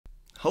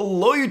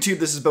Hello YouTube,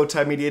 this is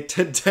Bowtied Media.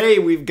 Today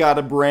we've got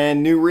a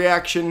brand new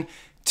reaction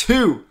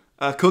to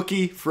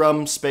Cookie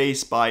from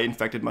Space by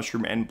Infected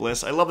Mushroom and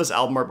Bliss. I love this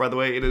album art, by the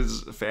way. It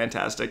is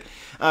fantastic.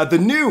 The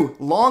new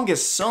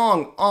longest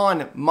song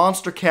on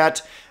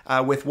Monstercat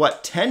with,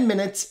 10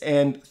 minutes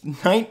and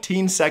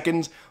 19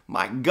 seconds.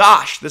 My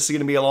gosh, this is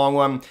going to be a long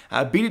one.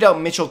 Beat out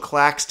Mitchell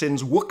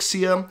Claxton's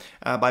Wuxia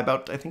by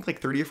about, I think, like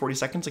 30 or 40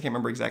 seconds. I can't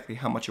remember exactly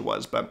how much it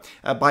was, but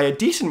by a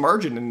decent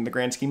margin in the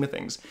grand scheme of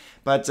things.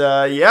 But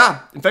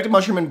yeah, Infected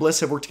Mushroom and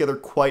Bliss have worked together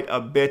quite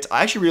a bit.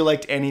 I actually really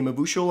liked Annie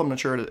Mavushal. I'm not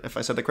sure if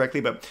I said that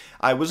correctly, but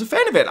I was a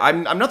fan of it.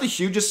 I'm not the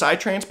hugest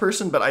psytrance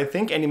person, but I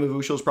think Annie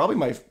Mavushal is probably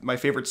my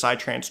favorite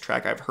psytrance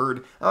track I've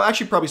heard.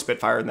 Actually, probably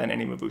Spitfire and then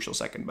Annie Mavushal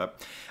second.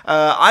 But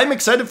I'm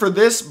excited for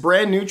this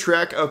brand new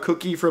track, A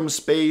Cookie from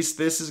Space.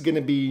 This is going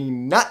to be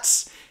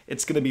nuts.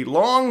 It's going to be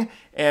long,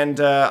 and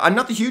I'm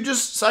not the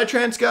hugest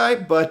psytrance guy,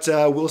 but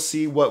we'll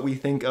see what we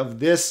think of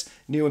this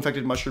new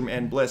Infected Mushroom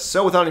and Bliss.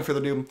 So without any further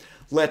ado,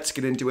 let's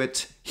get into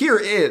it. Here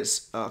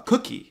is A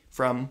Cookie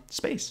from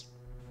Space.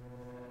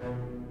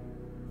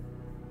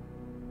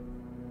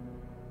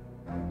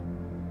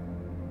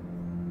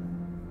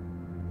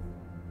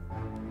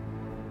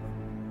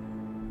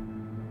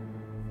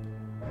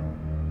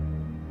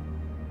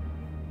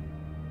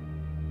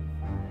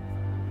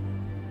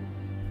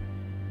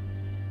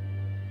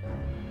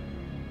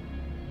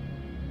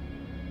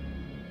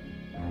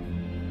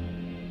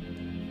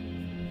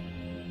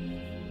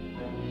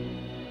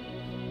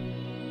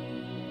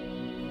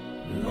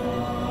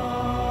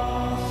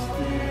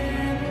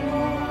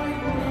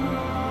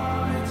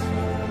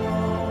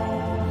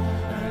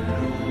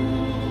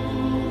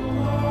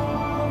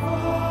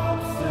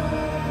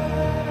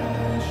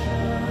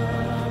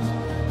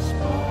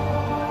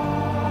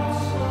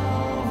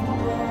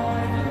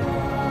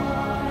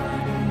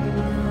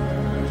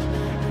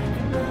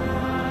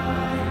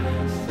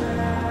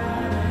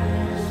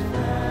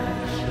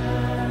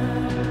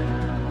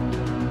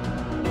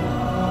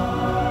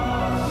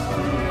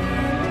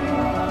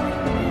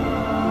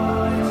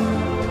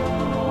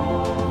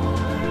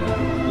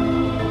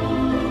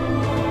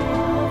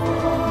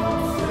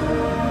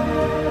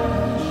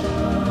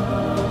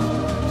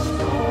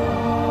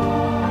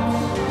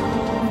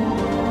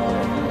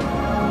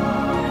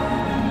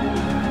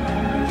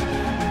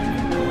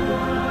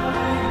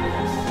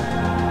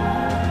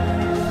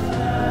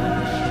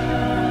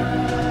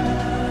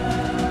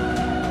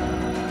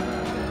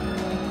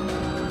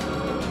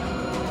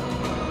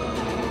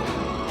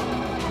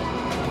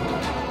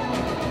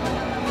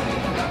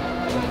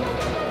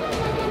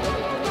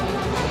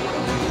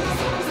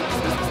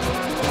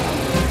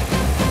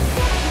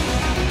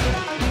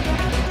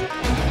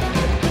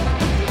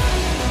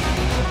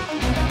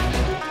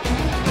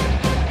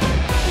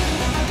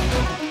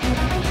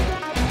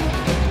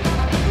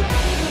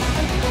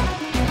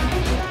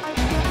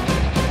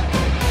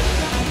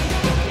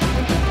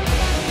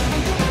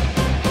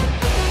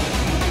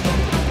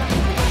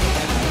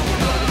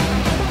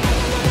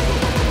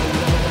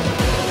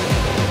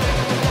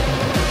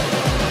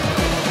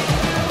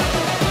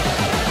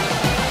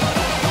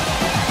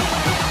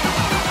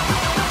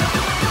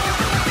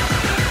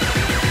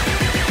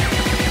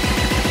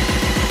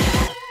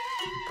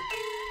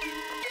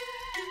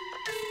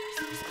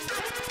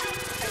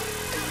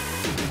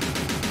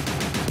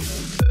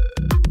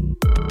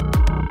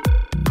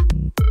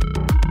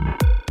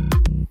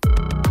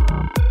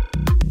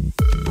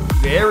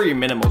 Very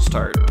minimal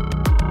start.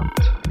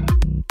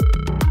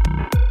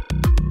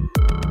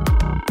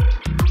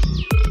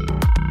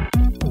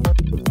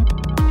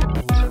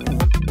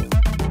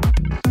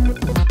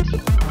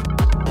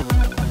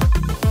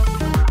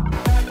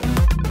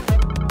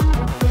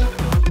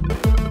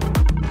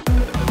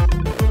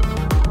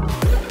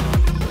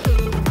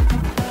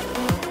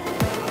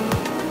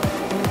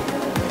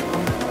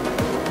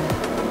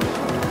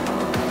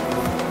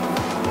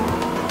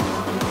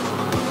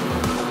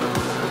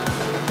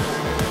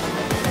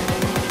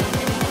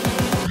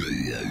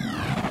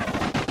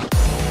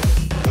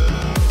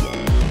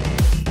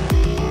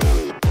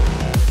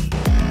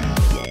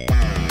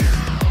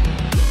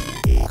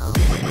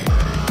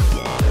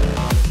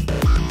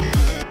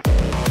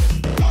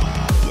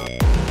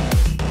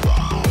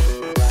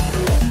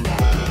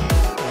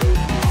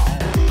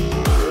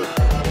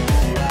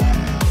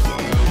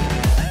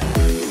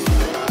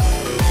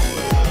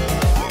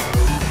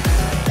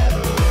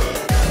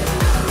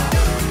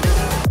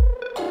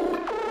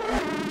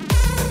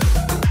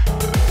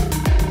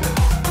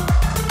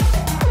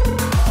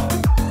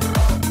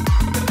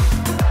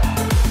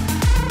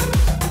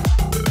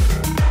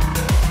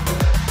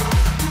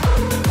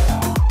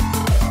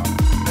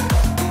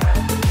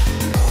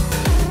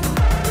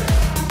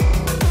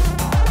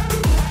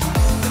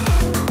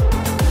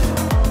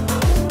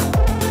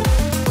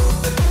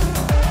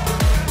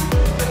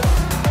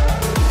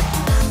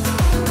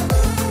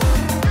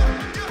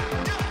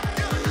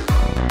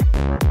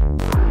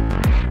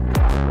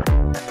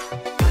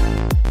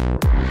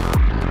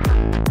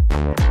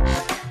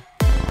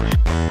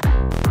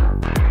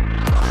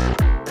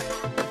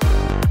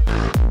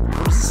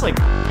 this like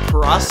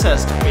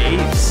processed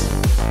bass.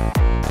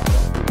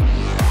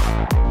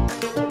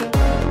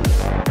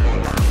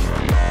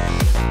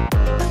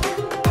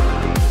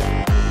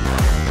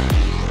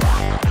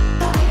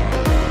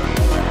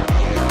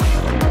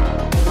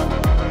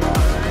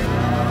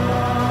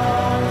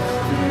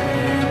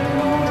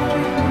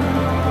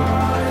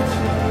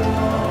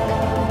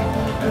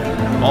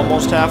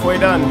 Almost halfway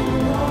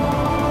done.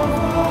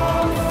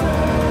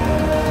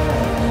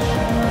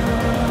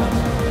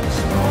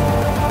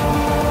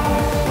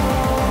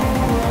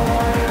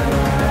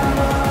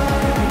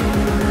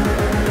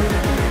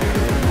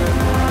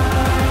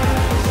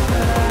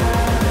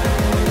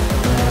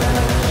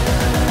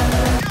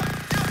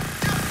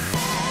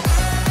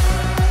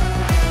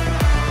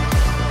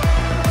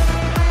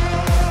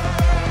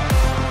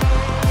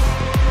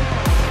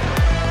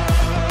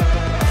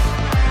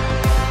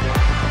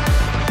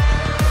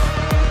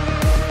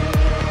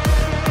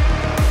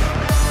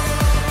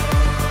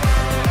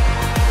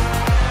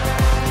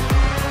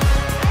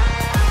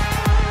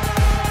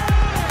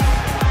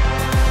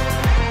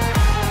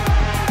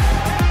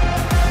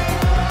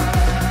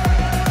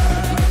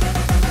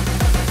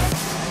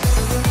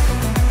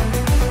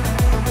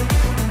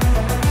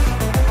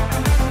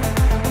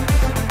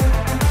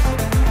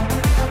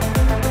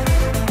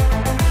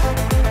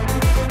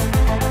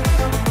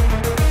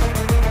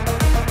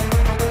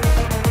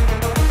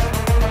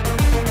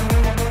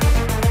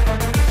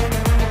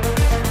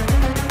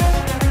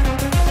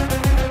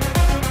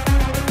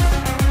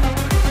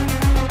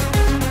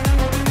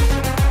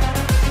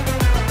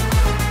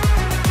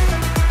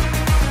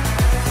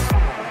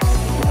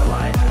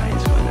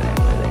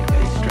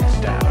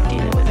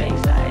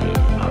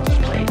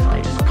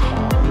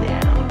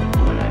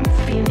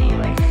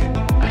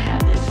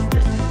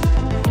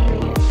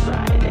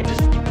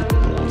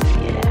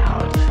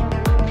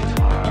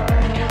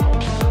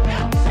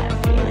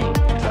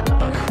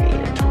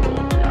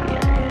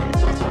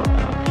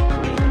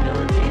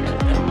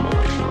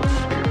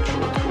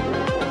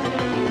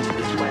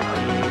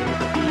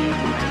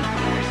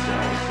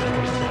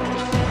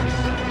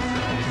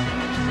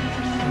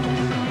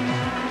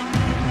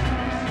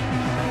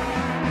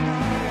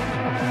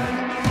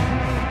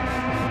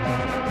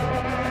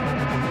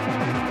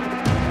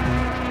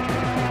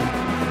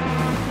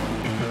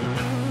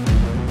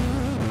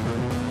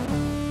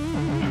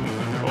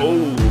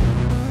 Oh.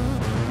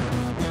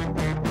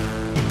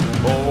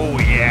 Oh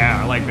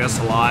yeah, I like this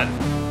a lot.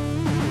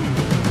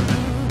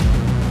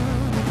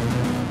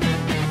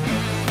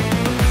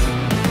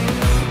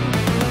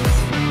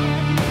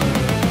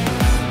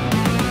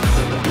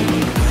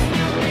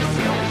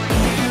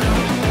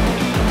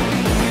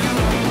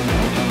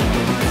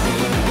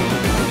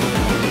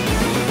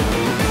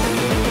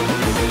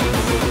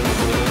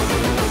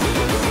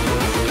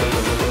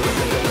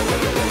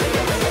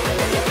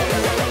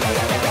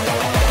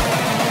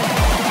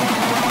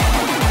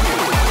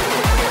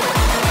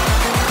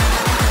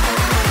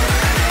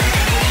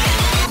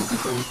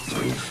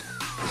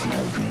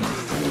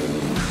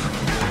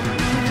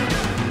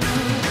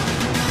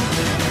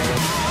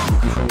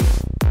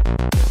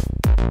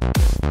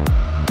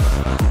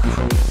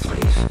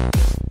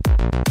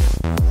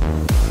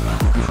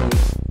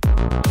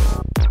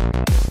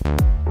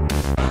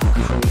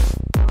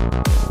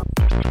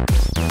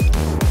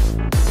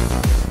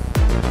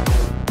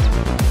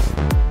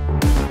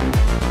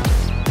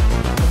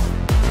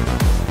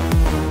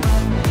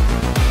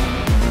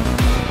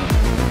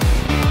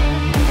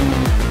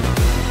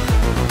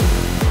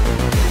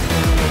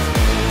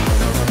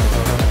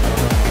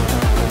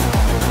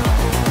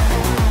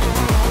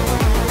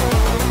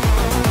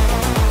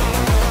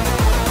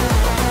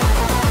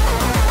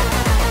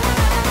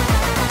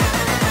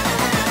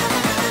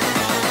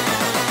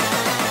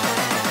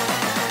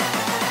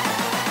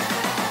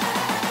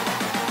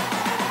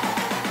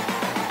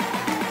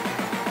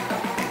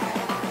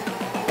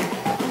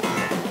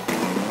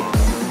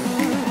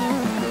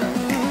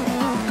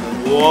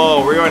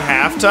 Whoa, we're going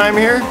halftime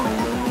here?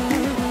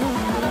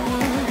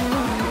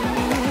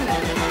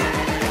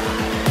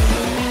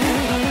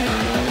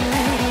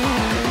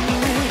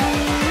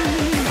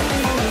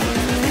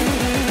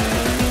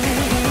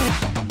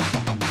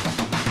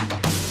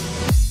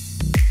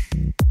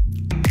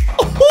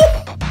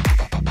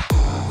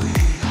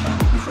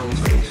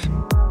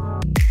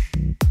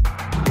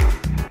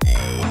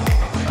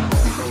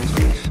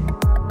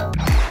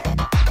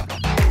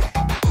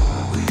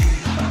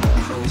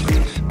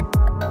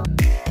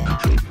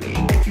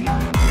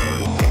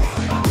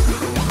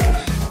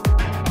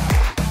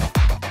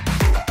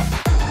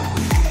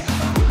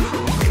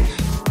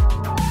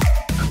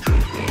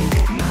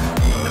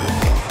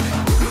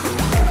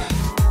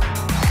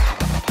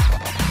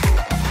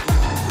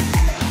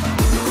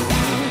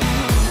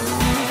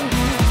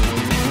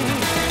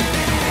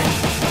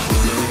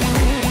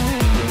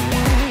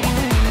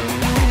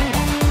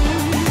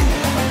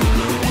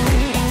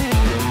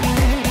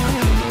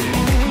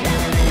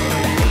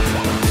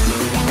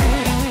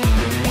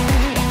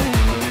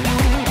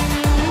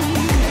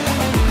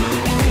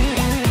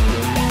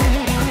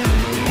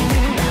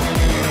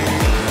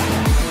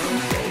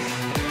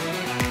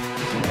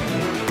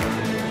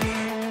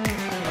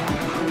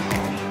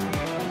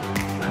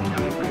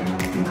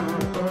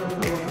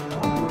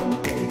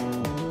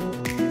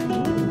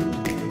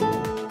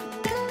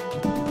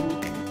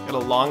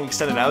 long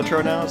extended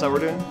outro now? Is that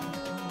what we're doing?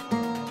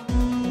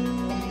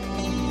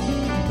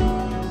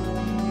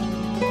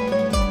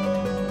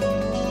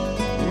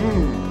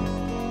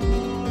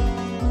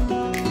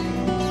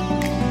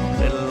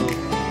 Little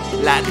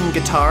Latin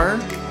guitar.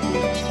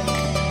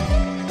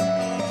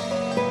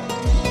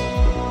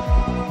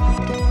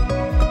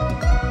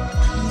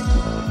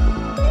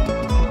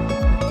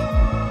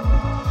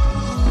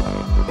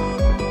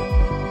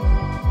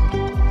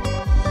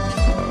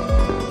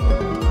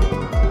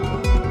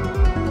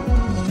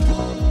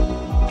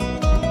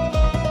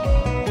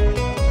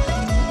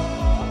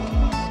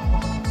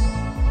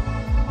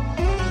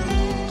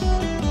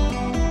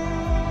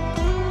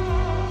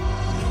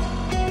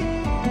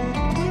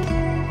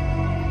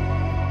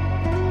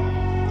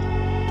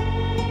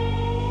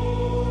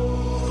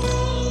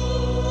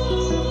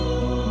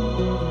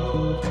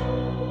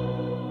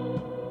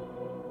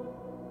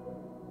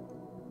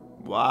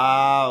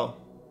 Wow.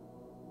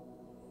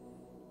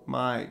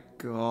 My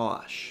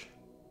gosh.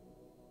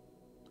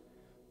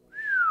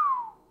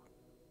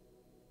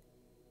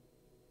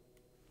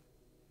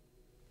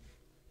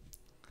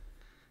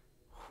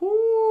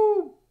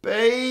 Whoo,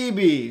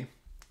 baby.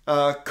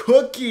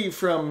 Cookie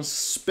from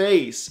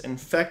Space,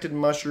 Infected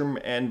Mushroom,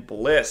 and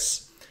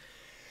Bliss.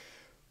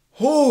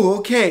 Whoo,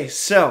 okay,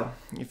 so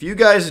if you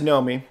guys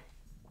know me,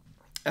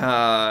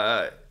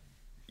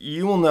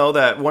 you will know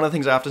that one of the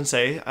things I often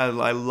say,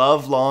 I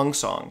love long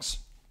songs,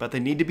 but they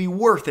need to be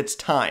worth its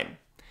time.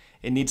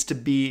 It needs to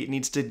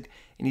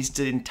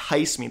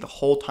entice me the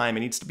whole time.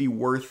 It needs to be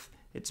worth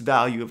its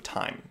value of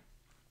time.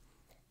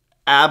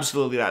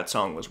 Absolutely, that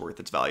song was worth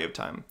its value of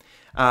time.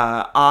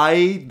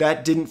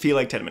 That didn't feel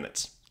like 10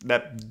 minutes.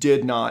 That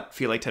did not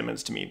feel like 10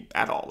 minutes to me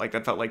at all. Like,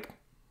 that felt like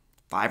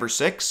 5 or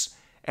 6.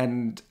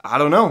 And I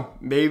don't know,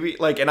 maybe,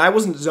 like, and I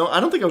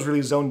don't think I was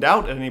really zoned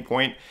out at any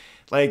point.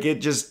 Like,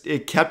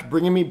 it kept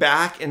bringing me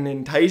back and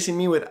enticing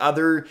me with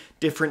other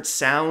different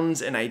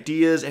sounds and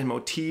ideas and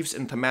motifs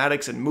and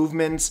thematics and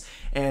movements.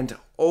 And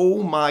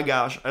oh my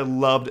gosh, I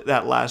loved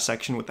that last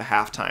section with the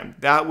halftime.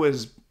 That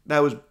was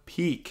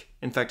peak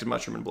Infected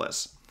Mushroom and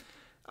Bliss.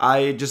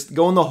 I just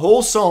going the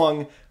whole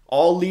song,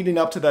 all leading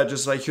up to that,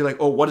 just like, you're like,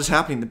 oh, what is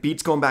happening? The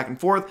beat's going back and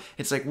forth.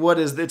 It's like,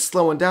 it's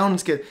slowing down.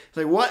 It's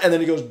like, what? And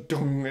then it goes,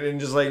 dong,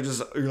 and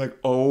you're like,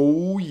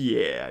 oh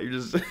yeah. You're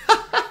just,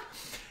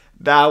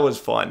 that was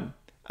fun.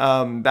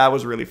 That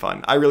was really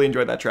fun. I really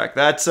enjoyed that track.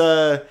 That's,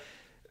 it's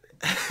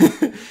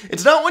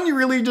not one you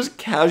really just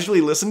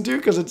casually listen to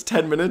because it's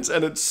 10 minutes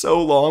and it's so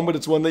long, but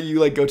it's one that you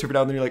like go to for now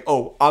and then you're like,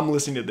 oh, I'm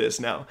listening to this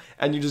now.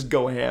 And you just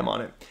go ham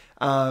on it.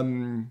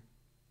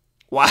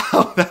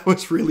 Wow, that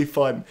was really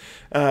fun.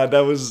 I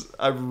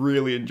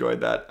really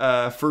enjoyed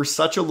that. For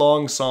such a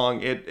long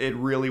song, it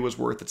really was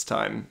worth its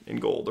time in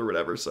gold or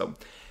whatever. So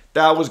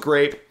that was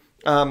great.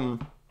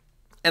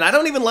 And I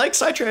don't even like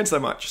psytrance that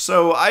much.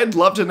 So I'd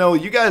love to know,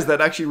 you guys that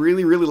actually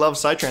really, really love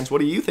psytrance,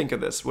 what do you think of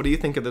this? What do you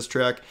think of this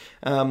track?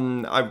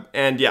 And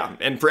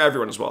for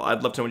everyone as well,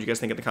 I'd love to know what you guys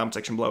think in the comment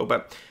section below.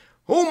 But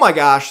oh my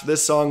gosh,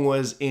 this song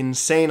was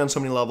insane on so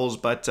many levels.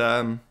 But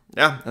yeah,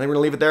 I think we're gonna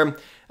leave it there.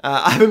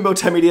 I've been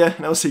Bowtied Media,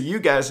 and I will see you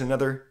guys in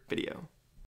another video.